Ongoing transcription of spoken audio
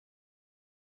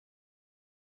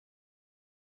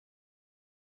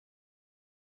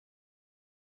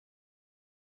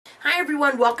Hi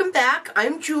everyone, welcome back.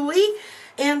 I'm Julie,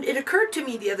 and it occurred to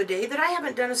me the other day that I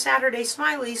haven't done a Saturday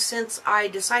Smiley since I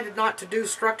decided not to do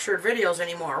structured videos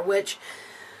anymore, which,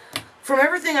 from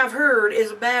everything I've heard,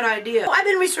 is a bad idea. I've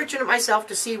been researching it myself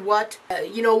to see what,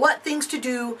 what things to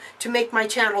do to make my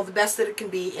channel the best that it can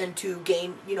be and to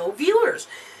gain, viewers.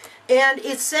 And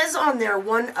it says on there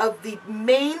one of the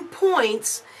main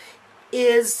points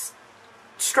is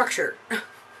structure.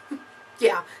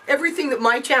 Yeah, everything that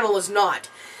my channel is not.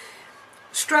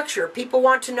 Structure. People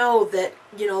want to know that,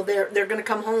 they're going to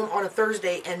come home on a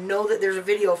Thursday and know that there's a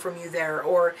video from you there.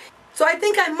 So I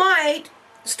think I might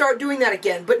start doing that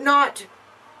again, but not,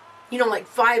 like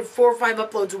 4 or 5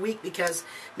 uploads a week, because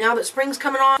now that spring's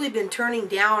coming on, I've been turning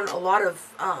down a lot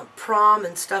of prom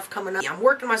and stuff coming up. I'm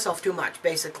working myself too much,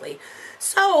 basically.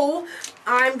 So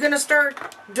I'm going to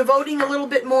start devoting a little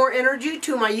bit more energy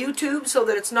to my YouTube so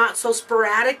that it's not so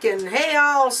sporadic and, hey,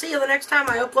 I'll see you the next time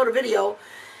I upload a video.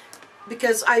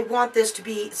 Because I want this to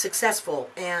be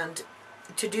successful, and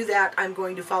to do that I'm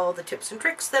going to follow the tips and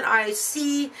tricks that I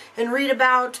see and read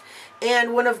about,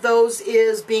 and one of those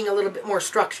is being a little bit more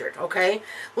structured, okay?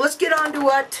 Let's get on to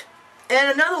it. And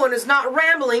another one is not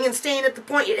rambling and staying at the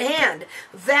point at hand.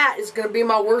 That is going to be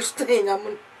my worst thing.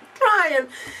 I'm trying.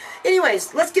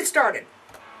 Anyways, let's get started.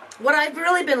 What I've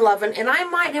really been loving, and I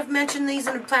might have mentioned these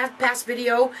in a past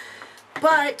video,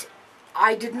 but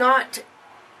I did not.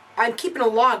 I'm keeping a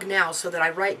log now so that I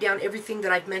write down everything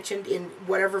that I've mentioned in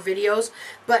whatever videos,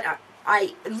 but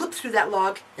I looked through that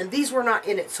log and these were not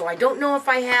in it, so I don't know if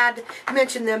I had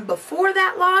mentioned them before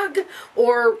that log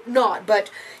or not, but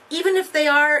even if they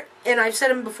are, and I've said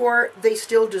them before, they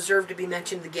still deserve to be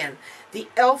mentioned again. The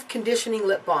e.l.f. Conditioning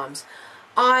Lip Balms.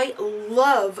 I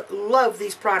love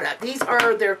these products. These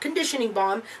are their conditioning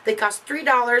balm. They cost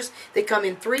 $3. They come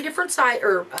in 5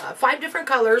 different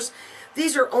colors.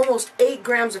 These are almost 8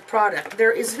 grams of product.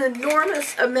 There is an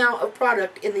enormous amount of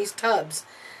product in these tubs.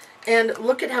 And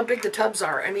look at how big the tubs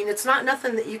are. I mean, it's not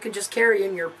nothing that you can just carry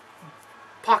in your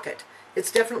pocket.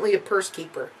 It's definitely a purse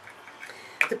keeper.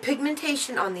 The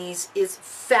pigmentation on these is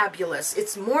fabulous.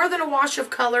 It's more than a wash of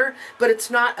color, but it's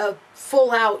not a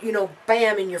full out,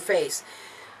 bam in your face.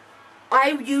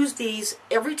 I use these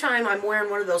every time I'm wearing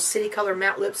one of those City Color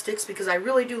matte lipsticks because I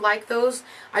really do like those.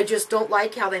 I just don't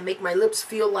like how they make my lips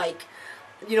feel like,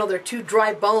 they're two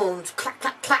dry bones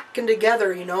clacking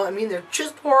together, I mean, they're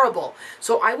just horrible.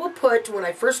 So I will put, when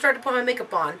I first start to put my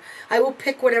makeup on, I will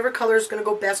pick whatever color is going to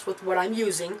go best with what I'm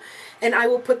using, and I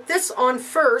will put this on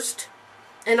first,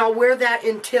 and I'll wear that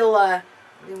until, let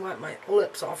me wipe my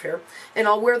lips off here, and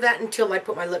I'll wear that until I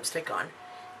put my lipstick on.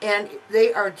 And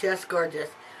they are just gorgeous.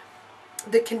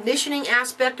 The conditioning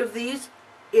aspect of these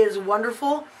is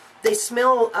wonderful. They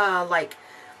smell like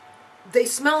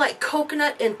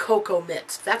coconut and cocoa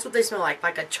mixed. That's what they smell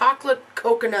like a chocolate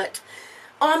coconut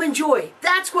almond joy.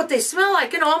 That's what they smell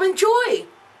like, an almond joy.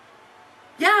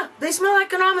 Yeah, they smell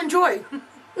like an almond joy.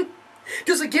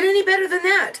 Does it get any better than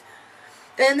that?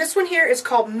 And this one here is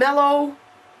called Mellow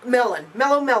Melon.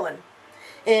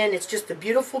 And it's just the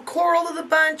beautiful coral of the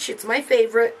bunch. It's my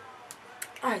favorite.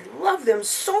 I love them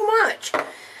so much.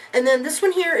 And then this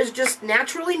one here is just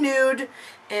naturally nude,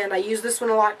 and I use this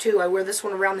one a lot too. I wear this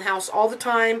one around the house all the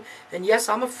time, and yes,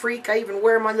 I'm a freak. I even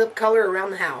wear my lip color around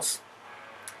the house.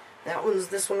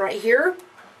 This one right here.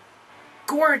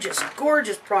 Gorgeous,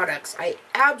 gorgeous products. I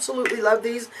absolutely love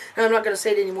these, and I'm not going to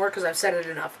say it anymore because I've said it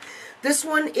enough. This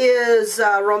one is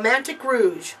Romantic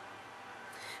Rouge,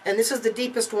 and this is the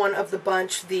deepest one of the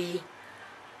bunch.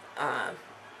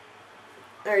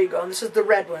 There you go. And this is the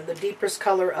red one, the deepest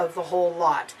color of the whole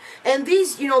lot. And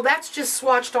these, that's just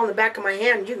swatched on the back of my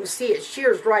hand. You can see it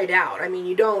shears right out. I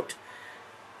mean,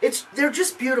 they're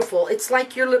just beautiful. It's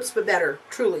like your lips, but better.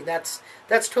 Truly, that's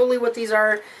totally what these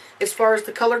are as far as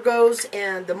the color goes.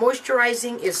 And the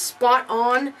moisturizing is spot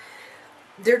on.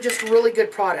 They're just really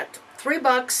good product.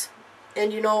 $3.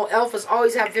 And e.l.f. has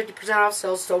always had 50% off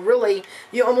sales. So really,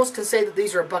 you almost can say that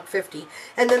these are $1.50.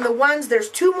 And then the ones,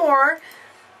 there's 2 more.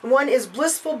 One is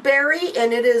Blissful Berry,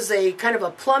 and it is a kind of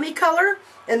a plummy color.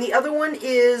 And the other one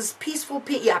is Peaceful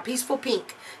Pink. Yeah, Peaceful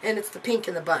Pink. And it's the pink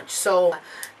in the bunch. So,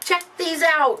 check these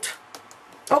out.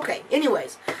 Okay,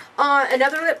 anyways.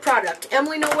 Another lip product.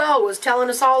 Emily Noel was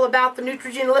telling us all about the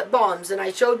Neutrogena Lip Balms. And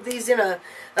I showed these in a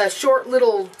short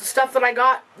little stuff that I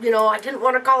got. I didn't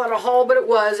want to call it a haul, but it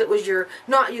was. It was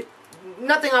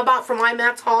nothing I bought from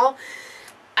iMatt's haul.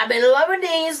 I've been loving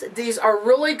these. These are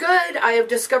really good. I have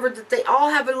discovered that they all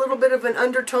have a little bit of an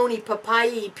undertone-y,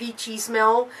 papaya-y, peachy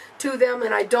smell to them,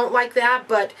 and I don't like that,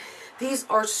 but these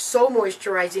are so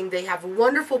moisturizing. They have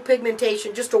wonderful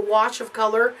pigmentation, just a wash of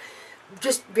color,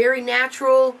 just very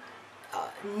natural.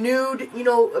 nude, you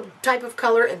know, type of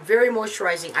color, and very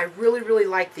moisturizing. I really, really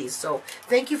like these. So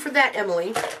thank you for that,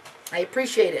 Emily. I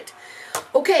appreciate it.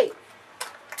 Okay,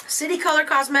 City Color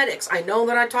Cosmetics. I know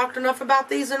that I talked enough about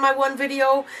these in my one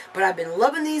video, but I've been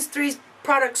loving these three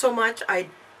products so much,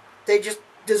 they just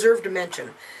deserve to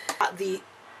mention. The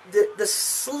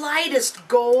slightest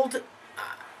gold,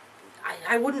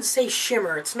 I wouldn't say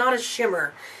shimmer. It's not a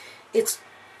shimmer. It's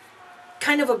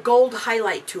kind of a gold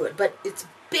highlight to it, but it's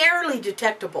barely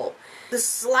detectable. The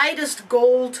slightest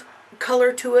gold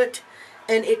color to it,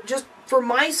 and it just, for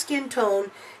my skin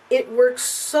tone, it works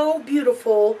so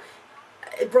beautiful,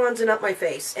 bronzing up my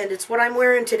face. And it's what I'm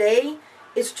wearing today.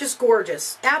 It's just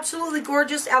gorgeous. Absolutely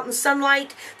gorgeous out in the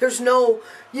sunlight. There's no,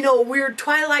 you know, weird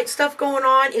twilight stuff going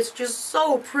on. It's just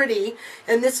so pretty.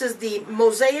 And this is the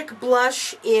Mosaic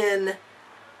blush in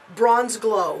Bronze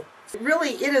Glow.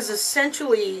 Really, it is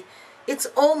essentially, it's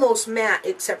almost matte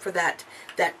except for that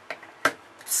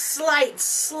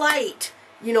slight,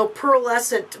 you know,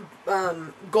 pearlescent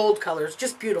gold colors.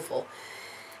 Just beautiful.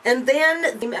 And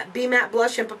then the Be Matte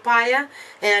Blush in Papaya,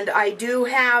 and I do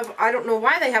have, I don't know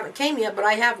why they haven't came yet, but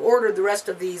I have ordered the rest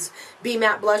of these Be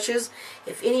Matte blushes.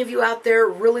 If any of you out there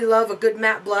really love a good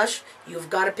matte blush, you've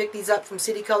got to pick these up from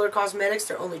City Color Cosmetics.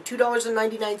 They're only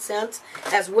 $2.99,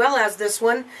 as well as this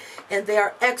one, and they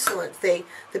are excellent. The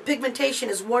pigmentation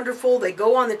is wonderful. They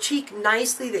go on the cheek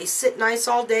nicely. They sit nice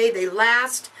all day. They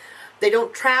last. They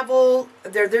don't travel.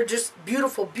 They're just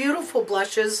beautiful, beautiful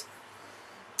blushes.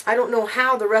 I don't know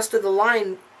how the rest of the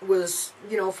line was,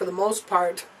 you know, for the most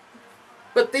part.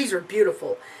 But these are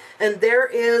beautiful. And there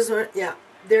is, yeah,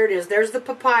 there it is. There's the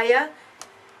Papaya.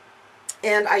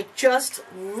 And I just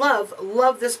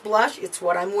love this blush. It's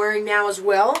what I'm wearing now as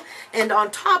well. And on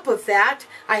top of that,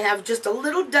 I have just a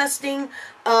little dusting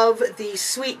of the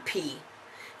Sweet Pea.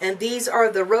 And these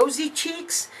are the Rosy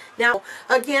Cheeks. Now,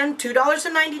 again,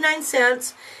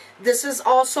 $2.99. This is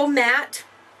also matte.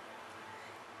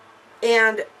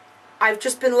 And I've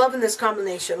just been loving this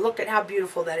combination. Look at how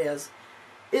beautiful that is.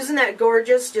 Isn't that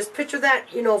gorgeous? Just picture that,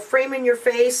 you know, framing your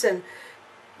face and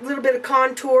a little bit of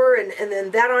contour and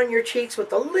then that on your cheeks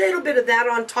with a little bit of that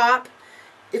on top.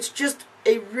 It's just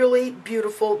a really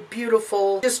beautiful,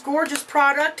 beautiful, just gorgeous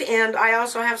product. And I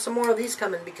also have some more of these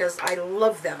coming because I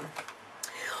love them.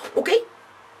 Okay.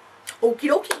 Okie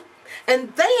dokie.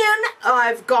 And then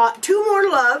I've got two more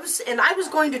loves, and I was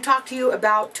going to talk to you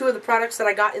about two of the products that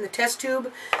I got in the test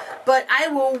tube, but I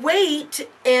will wait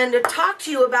and talk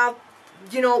to you about,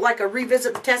 you know, like a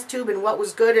revisit the test tube and what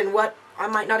was good and what I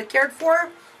might not have cared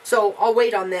for, so I'll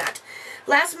wait on that.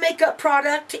 Last makeup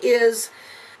product is,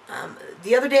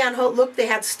 the other day on Hot Look they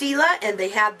had Stila, and they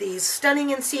had these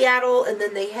Stunning in Seattle, and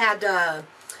then they had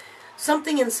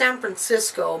something in San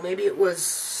Francisco. Maybe it was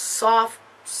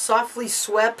Softly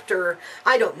Swept, or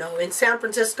I don't know, in San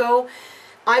Francisco.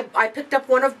 I picked up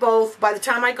one of both. By the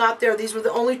time I got there, these were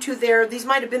the only two there. These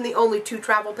might have been the only two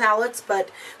travel palettes, but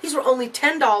these were only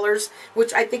 $10,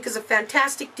 which I think is a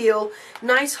fantastic deal.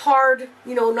 Nice hard,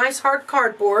 you know, nice hard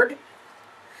cardboard.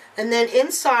 And then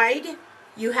inside,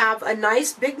 you have a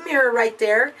nice big mirror right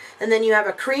there, and then you have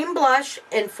a cream blush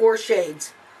and 4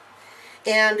 shades.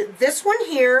 And this one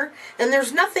here, and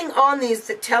there's nothing on these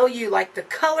that tell you like the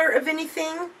color of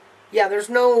anything. Yeah, there's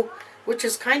no, which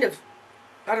is kind of,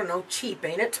 I don't know, cheap,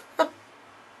 ain't it? I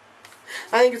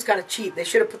think it's kind of cheap. They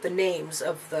should have put the names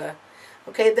of the,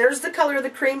 okay, there's the color of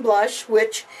the cream blush,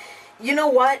 which, you know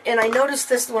what, and I noticed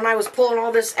this when I was pulling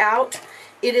all this out,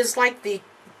 it is like the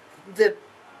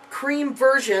cream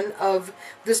version of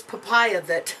this Papaya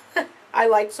that I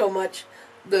like so much.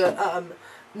 The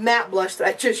matte blush that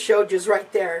I just showed you is right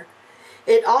there.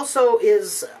 It also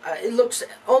is, it looks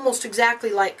almost exactly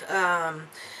like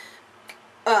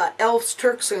Elf's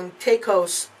Turks and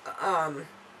Caicos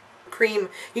cream.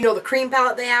 You know, the cream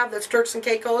palette they have that's Turks and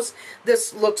Caicos?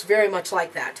 This looks very much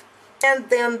like that. And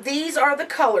then these are the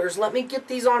colors. Let me get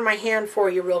these on my hand for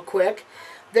you real quick.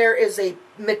 There is a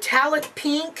metallic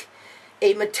pink,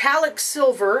 a metallic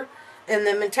silver, and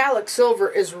the metallic silver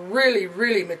is really,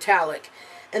 really metallic.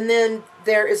 And then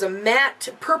there is a matte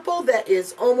purple that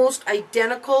is almost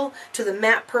identical to the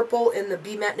matte purple in the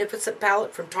Be Magnificent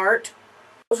palette from Tarte.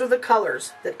 Those are the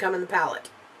colors that come in the palette.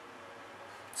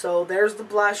 So there's the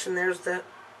blush and there's the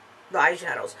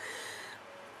eyeshadows.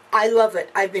 I love it.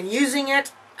 I've been using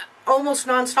it almost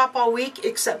non-stop all week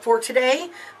except for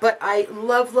today. But I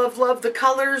love, love, love the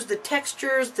colors, the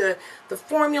textures, the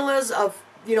formulas of,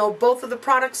 you know, both of the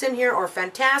products in here are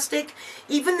fantastic.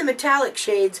 Even the metallic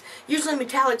shades, usually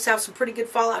metallics have some pretty good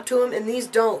fallout to them, and these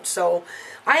don't. So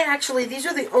I actually, these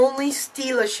are the only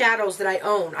Stila shadows that I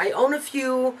own. I own a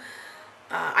few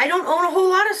I don't own a whole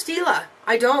lot of Stila.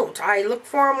 I don't. I look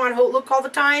for them on Look all the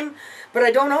time, but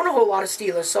I don't own a whole lot of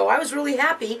Stila, so I was really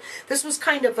happy. This was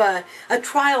kind of a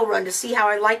trial run to see how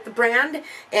I like the brand,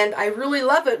 and I really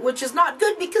love it, which is not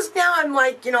good because now I'm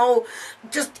like, you know,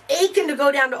 just aching to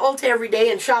go down to Ulta every day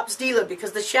and shop Stila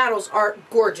because the shadows are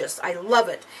gorgeous. I love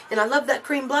it, and I love that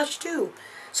cream blush too.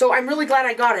 So I'm really glad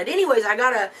I got it. Anyways, I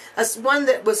got a one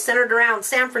that was centered around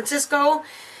San Francisco,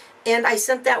 and I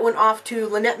sent that one off to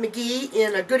Lynette McGee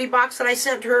in a goodie box that I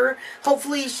sent her.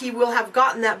 Hopefully she will have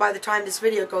gotten that by the time this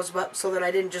video goes up so that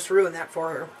I didn't just ruin that for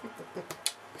her.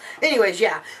 Anyways,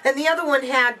 yeah. And the other one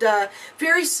had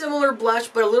very similar blush,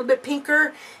 but a little bit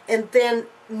pinker, and then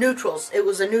neutrals. It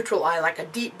was a neutral eye, like a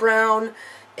deep brown,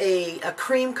 a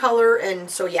cream color, and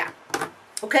so yeah.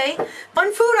 Okay,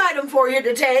 fun food item for you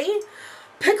today.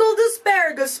 Pickled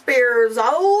asparagus spears.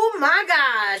 Oh my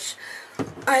gosh.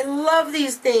 I love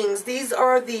these things. These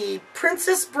are the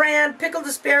Princess brand pickled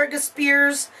asparagus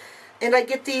spears, and I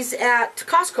get these at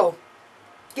Costco.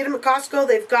 Get them at Costco.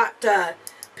 They've got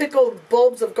pickled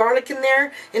bulbs of garlic in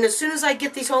there, and as soon as I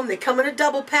get these home, they come in a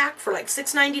double pack for like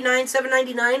 $6.99,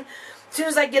 $7.99. As soon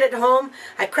as I get it home,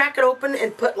 I crack it open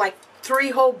and put like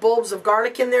 3 whole bulbs of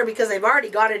garlic in there because they've already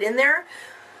got it in there.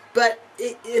 But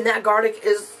and that garlic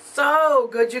is so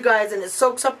good, you guys, and it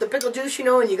soaks up the pickle juice, you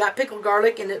know, and you got pickled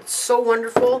garlic, and it's so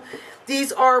wonderful.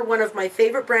 These are one of my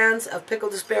favorite brands of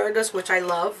pickled asparagus, which I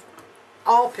love.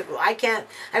 All pickled. I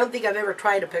don't think I've ever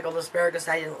tried a pickled asparagus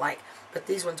I didn't like, but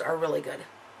these ones are really good.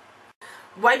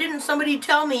 Why didn't somebody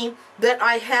tell me that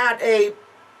I had a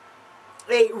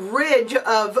ridge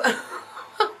of...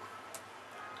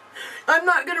 I'm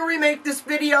not going to remake this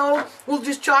video. We'll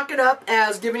just chalk it up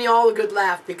as giving you all a good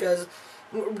laugh, because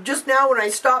just now when I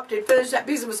stopped and finished that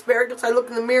piece of asparagus, I look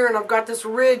in the mirror and I've got this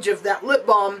ridge of that lip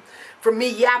balm from me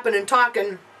yapping and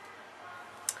talking.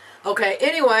 Okay,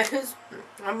 anyways,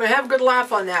 I'm going to have a good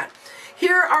laugh on that.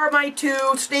 Here are my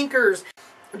 2 stinkers.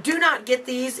 Do not get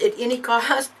these at any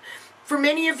cost. For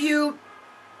many of you,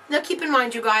 now keep in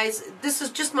mind, you guys, this is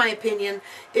just my opinion.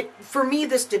 For me,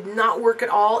 this did not work at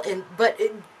all,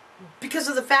 because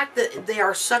of the fact that they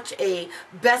are such a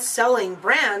best-selling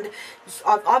brand,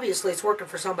 obviously it's working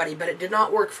for somebody, but it did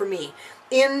not work for me.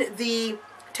 In the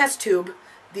test tube,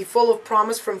 the Full of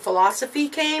Promise from Philosophy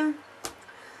came.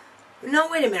 No,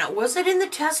 wait a minute. Was it in the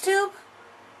test tube?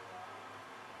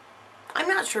 I'm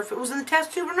not sure if it was in the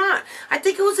test tube or not. I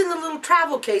think it was in the little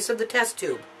travel case of the test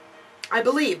tube, I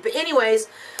believe. But anyways,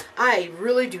 I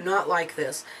really do not like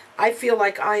this. I feel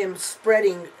like I am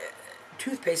spreading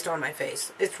toothpaste on my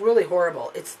face. It's really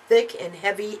horrible. It's thick and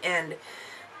heavy, and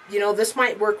you know, this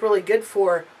might work really good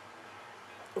for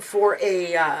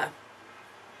a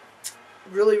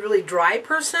really dry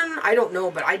person. I don't know,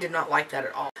 but I did not like that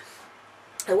at all.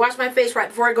 I wash my face right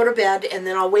before I go to bed, and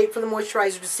then I'll wait for the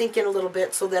moisturizer to sink in a little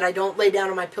bit so that I don't lay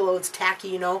down on my pillow. It's tacky,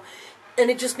 you know,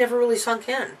 and it just never really sunk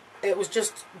in. It was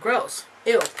just gross.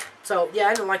 Ew. So yeah,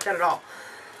 I didn't like that at all.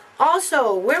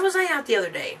 Also, where was I at the other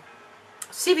day?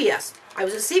 CVS. I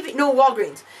was at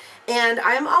Walgreens, and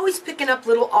I'm always picking up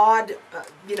little odd,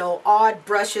 odd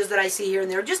brushes that I see here and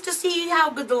there just to see how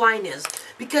good the line is.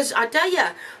 Because I tell you,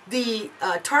 the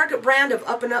Tarte brand of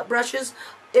Up and Up brushes,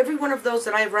 every one of those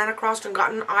that I have ran across and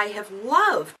gotten, I have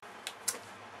loved.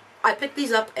 I picked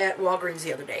these up at Walgreens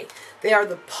the other day. They are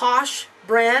the Posh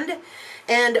brand,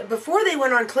 and before they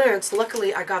went on clearance,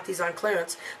 luckily I got these on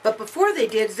clearance, but before they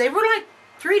did, they were like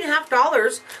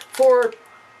 $3.50 for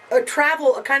a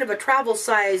kind of a travel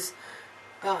size,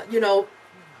 eyeshadow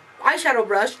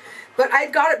brush. But I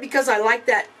got it because I like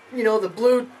that, the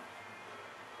blue.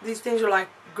 These things are like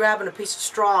grabbing a piece of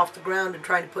straw off the ground and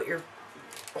trying to put your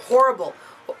horrible.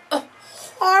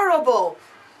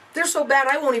 They're so bad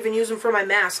I won't even use them for my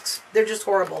masks. They're just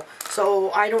horrible.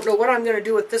 So I don't know what I'm going to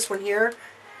do with this one here.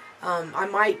 I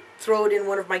might throw it in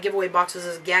one of my giveaway boxes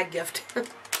as a gag gift.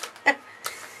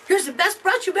 Here's the best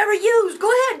brush you've ever used. Go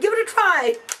ahead, give it a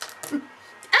try.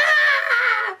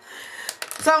 Ah!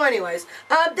 So anyways,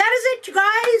 that is it, you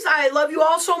guys. I love you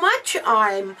all so much.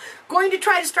 I'm going to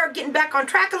try to start getting back on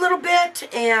track a little bit.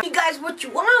 And you guys, what you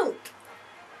want?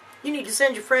 You need to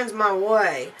send your friends my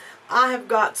way. I have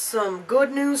got some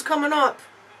good news coming up.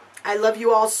 I love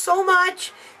you all so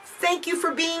much. Thank you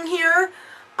for being here.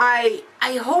 I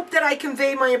hope that I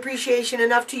convey my appreciation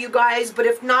enough to you guys, but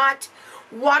if not,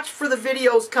 watch for the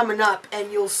videos coming up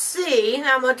and you'll see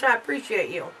how much I appreciate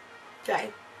you.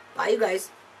 Okay, bye you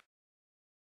guys.